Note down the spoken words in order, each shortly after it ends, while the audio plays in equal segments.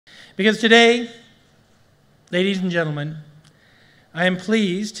Because today, ladies and gentlemen, I am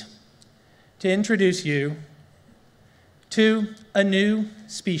pleased to introduce you to a new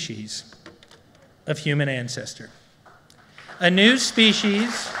species of human ancestor. A new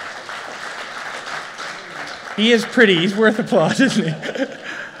species. He is pretty, he's worth applause, isn't he?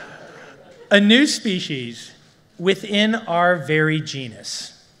 A new species within our very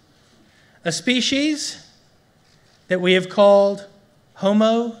genus. A species that we have called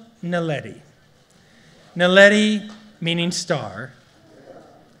Homo naledi. Naledi meaning star.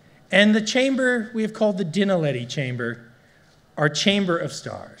 And the chamber we have called the Dinaledi chamber, our chamber of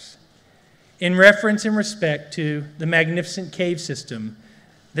stars, in reference and respect to the magnificent cave system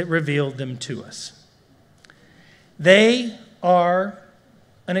that revealed them to us. They are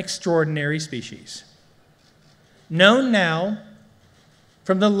an extraordinary species, known now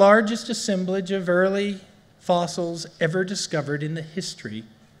from the largest assemblage of early fossils ever discovered in the history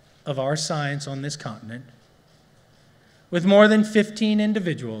of our science on this continent, with more than 15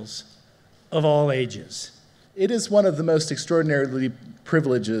 individuals of all ages. It is one of the most extraordinary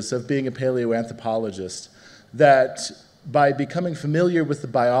privileges of being a paleoanthropologist that by becoming familiar with the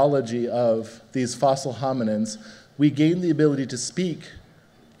biology of these fossil hominins, we gain the ability to speak,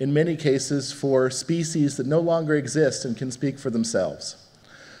 in many cases, for species that no longer exist and can speak for themselves.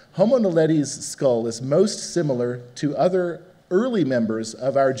 Homo naledi's skull is most similar to other early members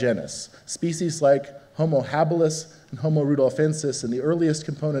of our genus, species like Homo habilis and Homo rudolfensis, and the earliest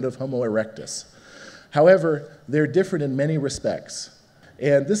component of Homo erectus. However, they're different in many respects.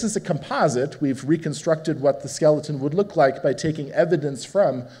 And this is a composite. We've reconstructed what the skeleton would look like by taking evidence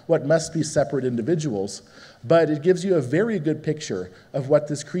from what must be separate individuals. But it gives you a very good picture of what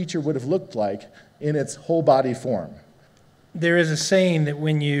this creature would have looked like in its whole body form. There is a saying that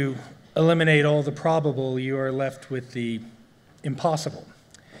when you eliminate all the probable, you are left with the impossible.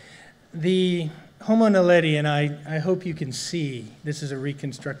 The Homo naledi, and I hope you can see, this is a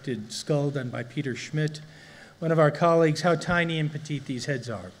reconstructed skull done by Peter Schmidt, one of our colleagues, how tiny and petite these heads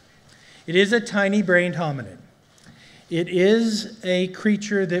are. It is a tiny-brained hominin. It is a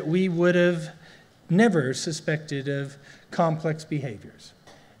creature that we would have never suspected of complex behaviors.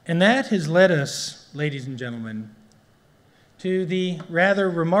 And that has led us, ladies and gentlemen, to the rather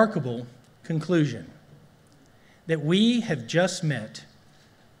remarkable conclusion that we have just met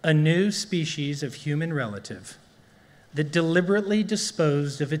a new species of human relative that deliberately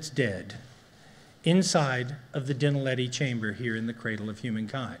disposed of its dead inside of the Dinaledi chamber here in the cradle of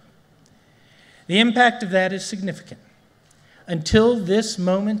humankind. The impact of that is significant. Until this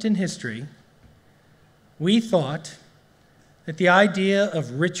moment in history, we thought that the idea of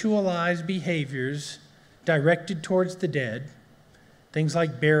ritualized behaviors directed towards the dead, things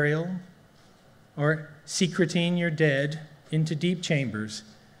like burial or secreting your dead into deep chambers,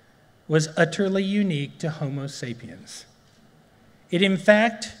 was utterly unique to Homo sapiens. It, in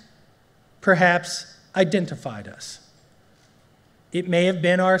fact, perhaps identified us. It may have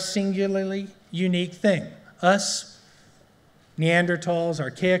been our singularly unique thing. Us, Neanderthals,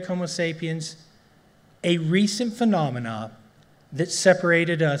 archaic Homo sapiens, a recent phenomena that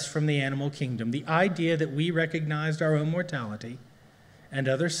separated us from the animal kingdom. The idea that we recognized our own mortality and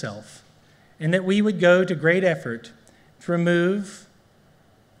other self, and that we would go to great effort to remove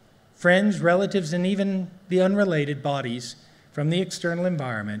friends, relatives, and even the unrelated bodies from the external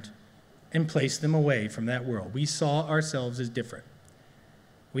environment and place them away from that world. We saw ourselves as different.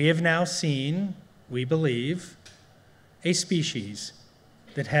 We have now seen, we believe, a species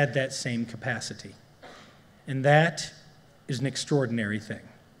that had that same capacity. And that is an extraordinary thing.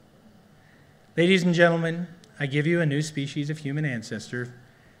 Ladies and gentlemen, I give you a new species of human ancestor,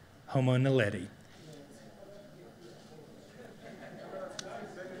 Homo naledi.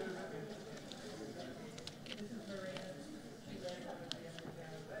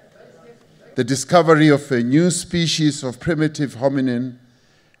 The discovery of a new species of primitive hominin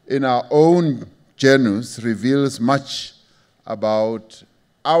in our own genus reveals much about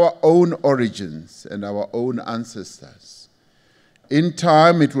our own origins and our own ancestors. In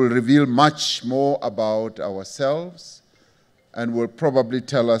time, it will reveal much more about ourselves and will probably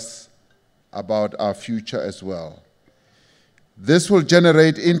tell us about our future as well. This will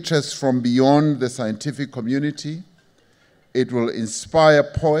generate interest from beyond the scientific community. It will inspire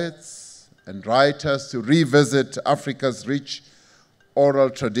poets and writers to revisit Africa's rich oral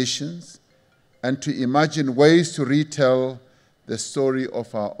traditions and to imagine ways to retell the story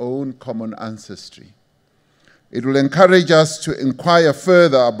of our own common ancestry. It will encourage us to inquire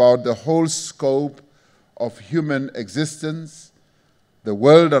further about the whole scope of human existence, the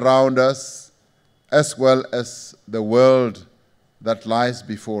world around us, as well as the world that lies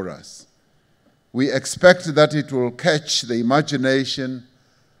before us. We expect that it will catch the imagination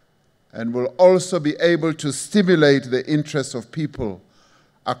and will also be able to stimulate the interest of people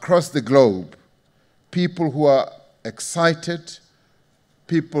across the globe, people who are excited,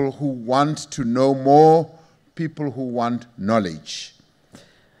 people who want to know more, people who want knowledge.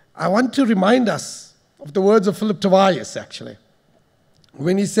 I want to remind us of the words of Philip Tobias, actually,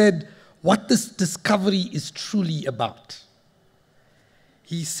 when he said what this discovery is truly about.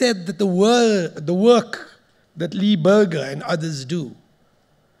 He said that the work that Lee Berger and others do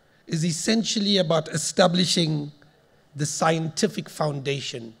is essentially about establishing the scientific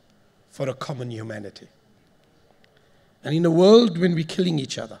foundation for a common humanity. And in a world when we're killing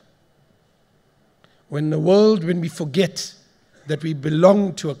each other, in a world when we forget that we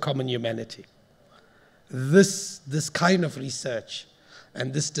belong to a common humanity, this kind of research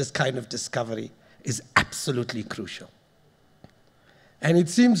and this kind of discovery is absolutely crucial. And it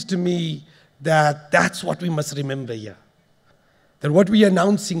seems to me that that's what we must remember here. That what we are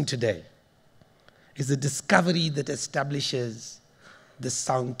announcing today is a discovery that establishes the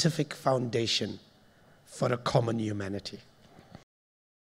scientific foundation for a common humanity.